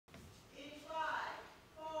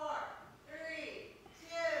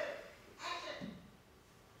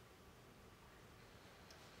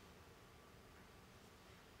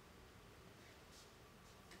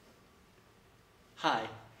Hi,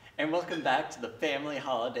 and welcome back to the Family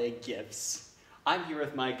Holiday Gifts. I'm here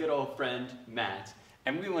with my good old friend, Matt,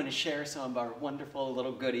 and we want to share some of our wonderful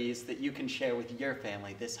little goodies that you can share with your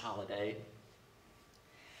family this holiday.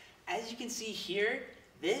 As you can see here,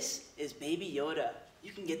 this is Baby Yoda.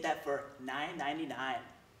 You can get that for $9.99.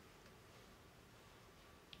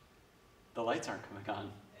 The lights aren't coming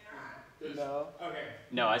on. No. Okay.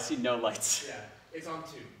 No, I see no lights. Yeah, it's on 2.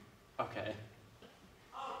 Okay.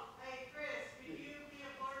 Oh, hey Chris, could you be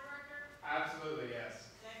a board director? Absolutely,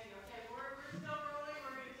 yes. Thank you. Okay, we're still rolling.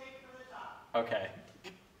 We're going to take it from the top. Okay.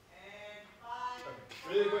 And 5. Okay.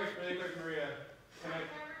 Really quick, Maria. Can I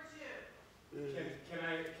Camera 2.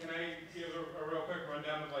 can I give a real quick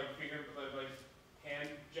rundown of like hand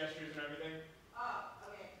gestures and everything? Oh,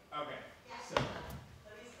 okay. Okay. Yeah. So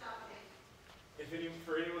Let me stop it.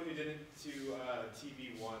 for anyone who didn't to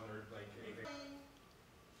TV1 or like anything.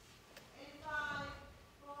 In 5,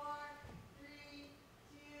 4, 3,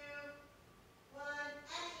 2, 1,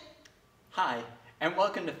 action. Hi, and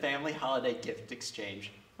welcome to Family Holiday Gift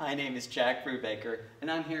Exchange. My name is Jack Brubaker,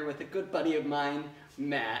 and I'm here with a good buddy of mine,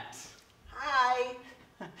 Matt. Hi.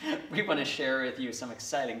 We want to share with you some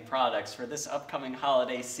exciting products for this upcoming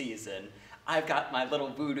holiday season. I've got my little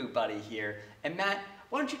voodoo buddy here, and Matt,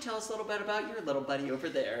 why don't you tell us a little bit about your little buddy over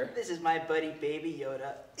there? This is my buddy Baby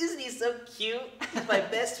Yoda. Isn't he so cute? He's my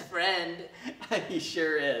best friend. He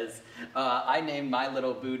sure is. I named my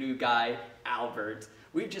little voodoo guy Albert.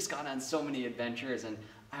 We've just gone on so many adventures, and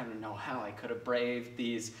I don't know how I could have braved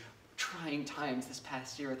these trying times this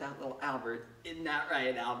past year without little Albert. Isn't that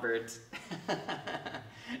right, Albert?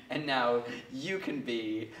 And now you can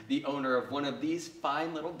be the owner of one of these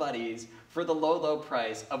fine little buddies for the low, low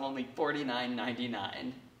price of only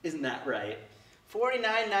 $49.99. Isn't that right?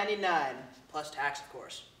 $49.99 plus tax, of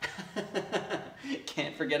course.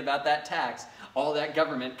 Can't forget about that tax. All that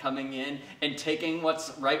government coming in and taking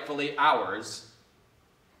what's rightfully ours.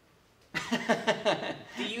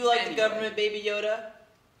 Do you like the government, Baby Yoda?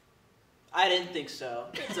 I didn't think so.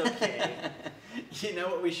 It's okay. You know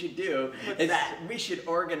what we should do? What's that? We should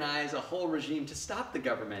organize a whole regime to stop the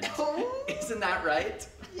government. Oh. Isn't that right?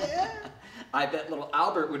 Yeah. I bet little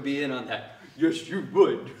Albert would be in on that. Yes, you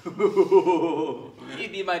would.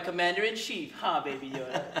 You'd be my commander-in-chief, huh, Baby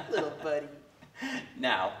Yoda? Little buddy.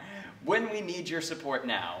 Now, when we need your support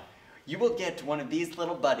now, you will get one of these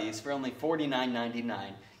little buddies for only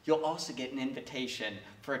 $49.99. You'll also get an invitation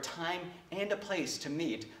for a time and a place to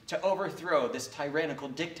meet to overthrow this tyrannical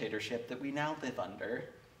dictatorship that we now live under.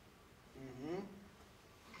 Mm-hmm.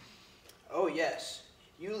 Oh, yes.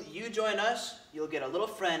 You join us, you'll get a little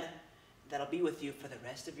friend that'll be with you for the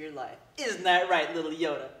rest of your life. Isn't that right, little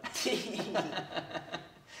Yoda?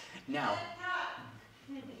 Now,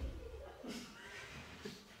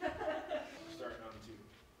 Starting on 2.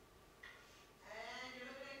 And you're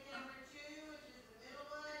looking at camera 2, which is the middle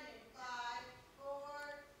one. In 5, 4,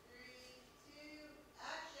 3, 2,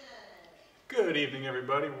 action. Good evening,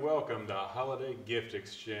 everybody. Welcome to Holiday Gift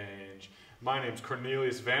Exchange. My name's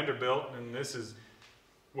Cornelius Vanderbilt, and this is,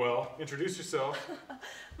 well, introduce yourself.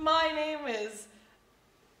 My name is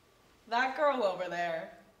that girl over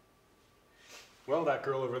there. Well, that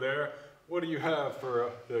girl over there, what do you have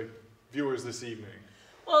for the viewers this evening?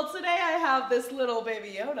 Well, today I have this little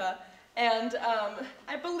Baby Yoda, and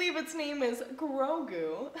I believe its name is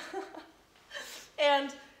Grogu.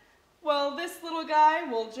 And, well, this little guy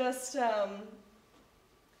will just, I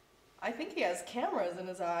think he has cameras in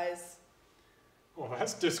his eyes. Well,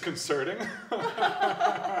 that's disconcerting.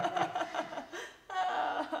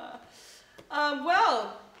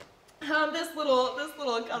 This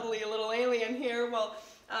little cuddly little alien here, well,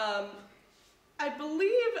 I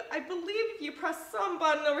believe if you press some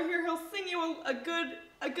button over here, he'll sing you a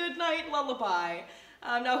good night lullaby.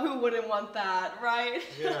 Now who wouldn't want that, right?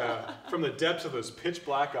 Yeah, from the depths of those pitch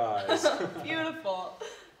black eyes. Beautiful.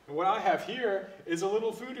 And what I have here is a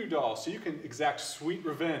little voodoo doll, so you can exact sweet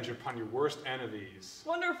revenge upon your worst enemies.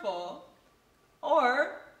 Wonderful.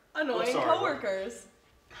 Or annoying sorry, coworkers.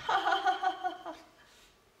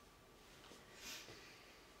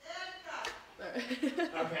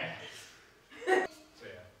 Okay. So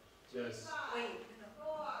yeah, just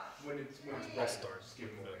when it's I'll start. just give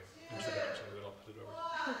them away. Introduction, then I'll put it over.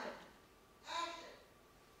 1, action.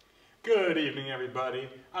 Good evening, everybody.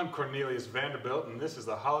 I'm Cornelius Vanderbilt, and this is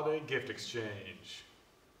the Holiday Gift Exchange.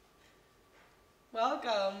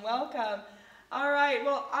 Welcome, welcome. All right,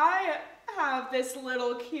 well, I have this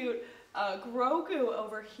little cute Grogu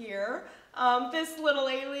over here. This little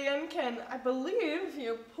alien can, I believe, if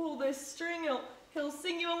you pull this string, he'll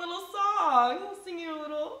sing you a little song. He'll sing you a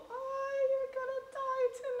little, oh, you're gonna die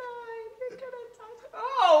tonight. You're gonna die tonight.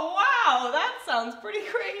 Oh, wow!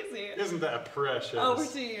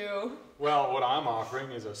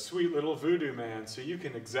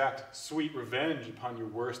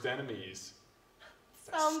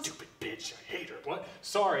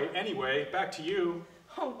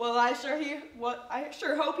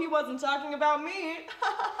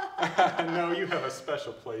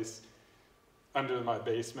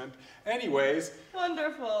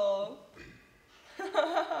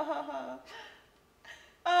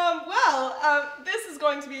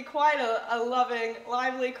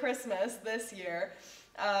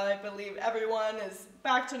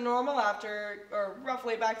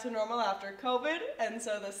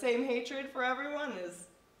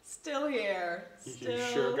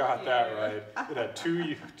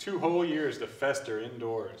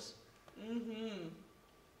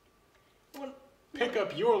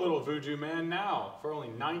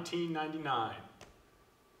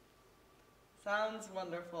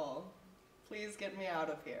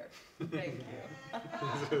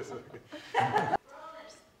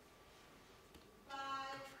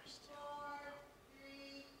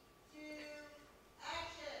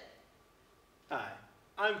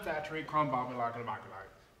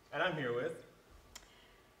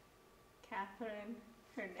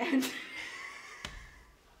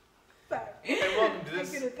 Sorry. And welcome to I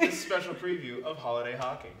this, couldn't- this special preview of Holiday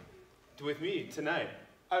Hawking. With me tonight,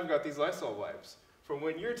 I've got these Lysol wipes. For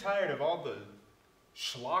when you're tired of all the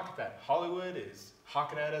schlock that Hollywood is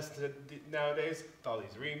hawking at us nowadays, with all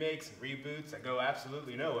these remakes and reboots that go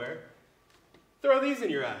absolutely nowhere, throw these in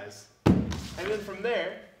your eyes. And then from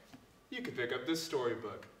there, you can pick up this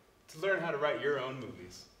storybook to learn how to write your own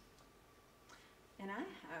movies. And I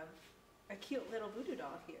have a cute little voodoo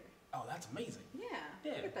doll here. Oh, that's amazing. Yeah,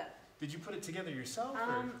 Yeah. look at that. Did you put it together yourself?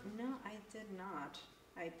 Or? No, I did not.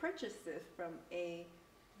 I purchased this from a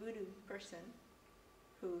voodoo person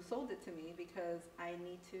who sold it to me because I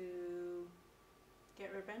need to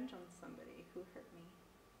get revenge on somebody who hurt me.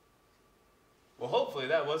 Well, hopefully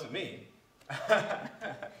that wasn't me. No,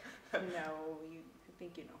 I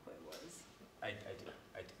think you know who it was. I do know.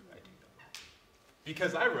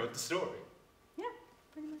 Because I wrote the story. Yeah,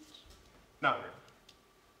 pretty much. Not really.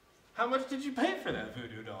 How much did you pay for that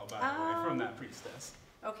voodoo doll, by the way, from that priestess?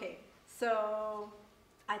 Okay, so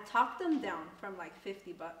I talked them down from like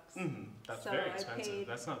 $50. That's So very I expensive. paid-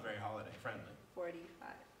 That's not very holiday friendly. 45.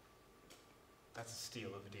 That's a steal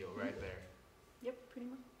of a deal right there. Yep, pretty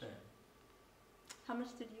much. Yeah. How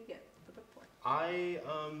much did you get the book for? I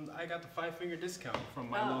got the 5-finger discount from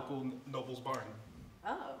my Oh. local Noble's Barn.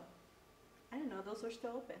 Oh, I didn't know those were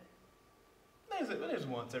still open. There's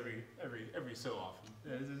once every so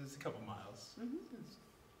often. It's a couple miles. It's-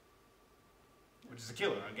 which is a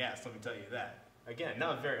killer on gas, let me tell you that. Again,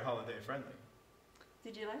 not very holiday friendly.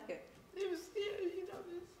 Did you like it? It was, yeah, you know,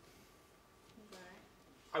 It was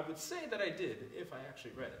alright. I would say that I did if I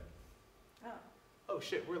actually read it. Oh, Oh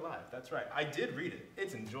shit, we're live. That's right. I did read it.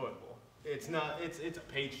 It's enjoyable. It's not. It's a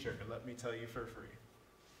page turner. Let me tell you for free.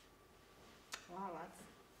 wow, that's,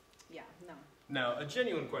 yeah, no. Now, a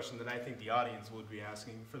genuine question that I think the audience would be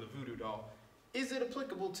asking for the voodoo doll: is it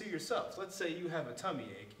applicable to yourself? Let's say you have a tummy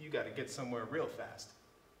ache. You got to get somewhere real fast.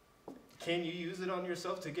 Can you use it on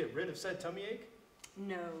yourself to get rid of said tummy ache?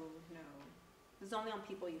 No. It's only on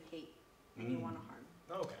people you hate and you want to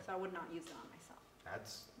harm. Okay, So I would not use it on myself.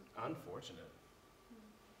 that's unfortunate.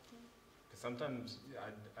 Because sometimes,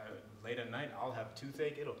 late at night, I'll have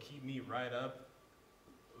toothache. It'll keep me right up.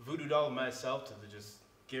 Voodoo doll myself to just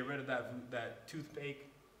get rid of that toothache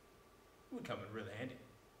would come in really handy.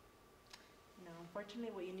 No,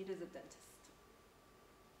 unfortunately, what you need is a dentist.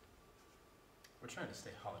 We're trying to stay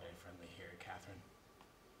holiday friendly here, Catherine.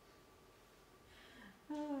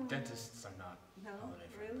 Oh, Dentists are not no, holiday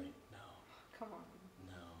friendly. really? No, Come on.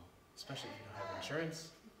 no. Especially if you don't have insurance.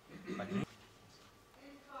 Like me.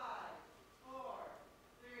 In 5, 4,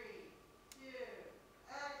 3, 2,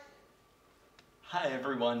 action. Hi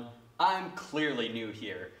everyone, I'm clearly new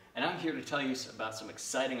here, and I'm here to tell you about some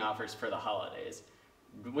exciting offers for the holidays.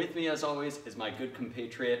 With me as always is my good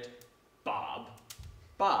compatriot, Bob.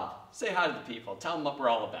 Bob, say hi to the people, tell them what we're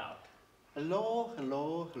all about. Hello,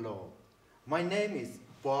 hello, hello. My name is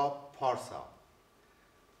Bob Parsa.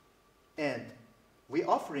 And we're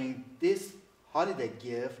offering this holiday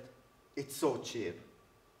gift. It's so cheap.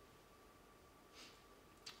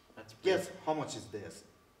 That's Guess how much is this?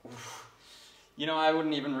 You know, I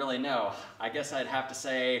wouldn't even really know. I guess I'd have to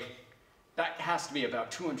say that has to be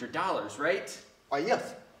about $200, right?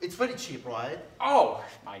 Yes, it's very cheap, right? Oh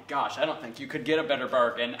my gosh, I don't think you could get a better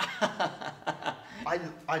bargain. I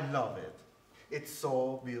love it. It's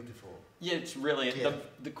so beautiful. Yeah, it's really, Yeah.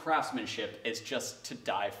 the craftsmanship is just to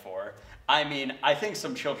die for. I mean, I think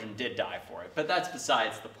some children did die for it, but that's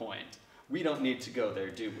besides the point. We don't need to go there,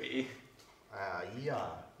 do we?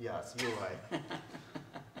 Yes, you're right.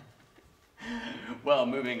 Well,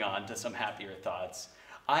 moving on to some happier thoughts.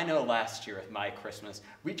 I know last year at my Christmas,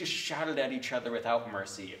 we just shouted at each other without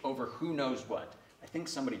mercy over who knows what. I think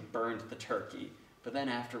somebody burned the turkey, but then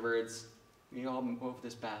afterwards, we all moved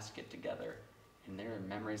this basket together, and there are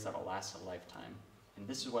memories that'll last a lifetime. And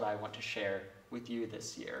this is what I want to share with you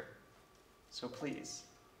this year. So please,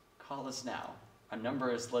 call us now. A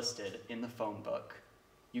number is listed in the phone book.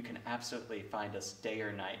 You can absolutely find us day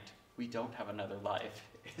or night. We don't have another life.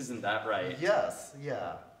 Isn't that right? Yes,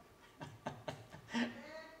 yeah.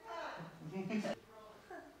 In 5,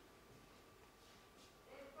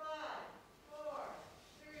 4,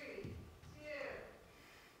 3, 2.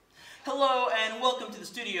 Hello and welcome to the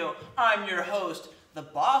studio. I'm your host, the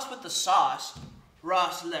boss with the sauce,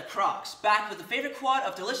 Ross LeCroix, back with the favorite quad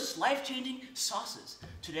of delicious, life-changing sauces.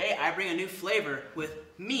 Today I bring a new flavor with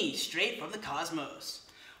me straight from the cosmos.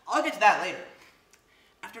 I'll get to that later.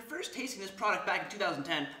 After first tasting this product back in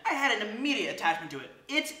 2010, I had an immediate attachment to it.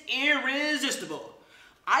 It's irresistible.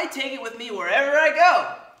 I take it with me wherever I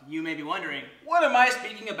go. You may be wondering, what am I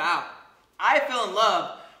speaking about? I fell in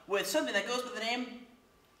love with something that goes by the name,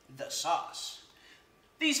 the sauce.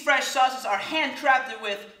 These fresh sauces are handcrafted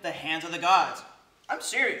with the hands of the gods. I'm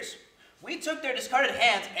serious. We took their discarded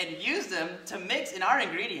hands and used them to mix in our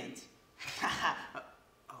ingredients.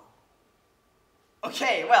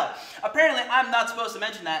 Okay, well, apparently I'm not supposed to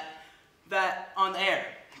mention that on air.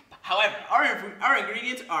 However, our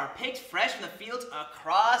ingredients are picked fresh from the fields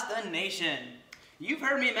across the nation. You've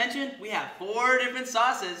heard me mention we have 4 different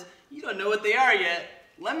sauces. You don't know what they are yet.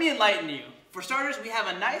 Let me enlighten you. For starters, we have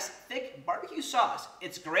a nice, thick barbecue sauce.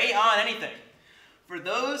 It's great on anything. For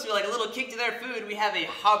those who like a little kick to their food, we have a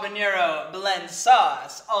habanero blend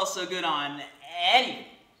sauce, also good on anything.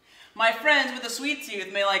 My friends with a sweet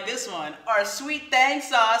tooth may like this one. Our sweet tang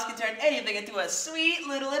sauce can turn anything into a sweet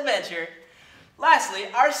little adventure. Lastly,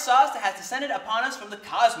 our sauce that has descended upon us from the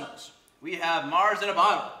cosmos. We have Mars in a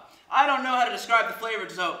bottle. I don't know how to describe the flavor,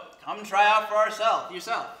 so come try out for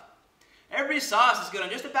yourself. Every sauce is good on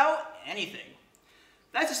just about anything.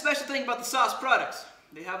 That's the special thing about the sauce products.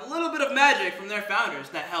 They have a little bit of magic from their founders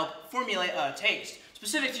that help formulate a taste,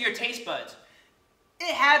 specific to your taste buds.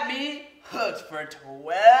 It had me hooked for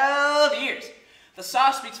 12 years. The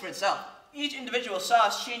sauce speaks for itself. Each individual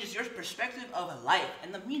sauce changes your perspective of life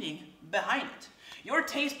and the meaning behind it. Your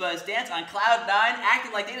taste buds dance on cloud 9,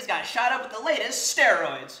 acting like they just got shot up with the latest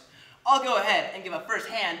steroids. I'll go ahead and give a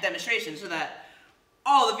first-hand demonstration so that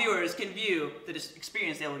all the viewers can view the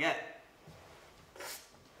experience they will get.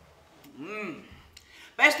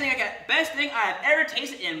 Best thing I have ever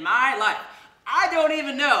tasted in my life. I don't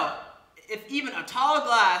even know if even a tall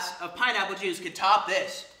glass of pineapple juice could top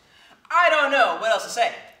this. I don't know what else to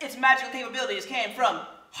say. Its magical capabilities came from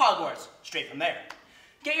Hogwarts, straight from there.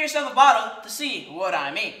 Get yourself a bottle to see what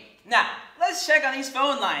I mean. Now, let's check on these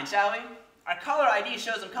phone lines, shall we? Our caller ID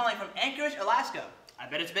shows I'm calling from Anchorage, Alaska. I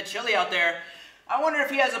bet it's a bit chilly out there. I wonder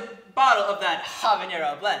if he has a bottle of that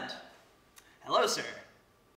habanero blend. Hello, sir.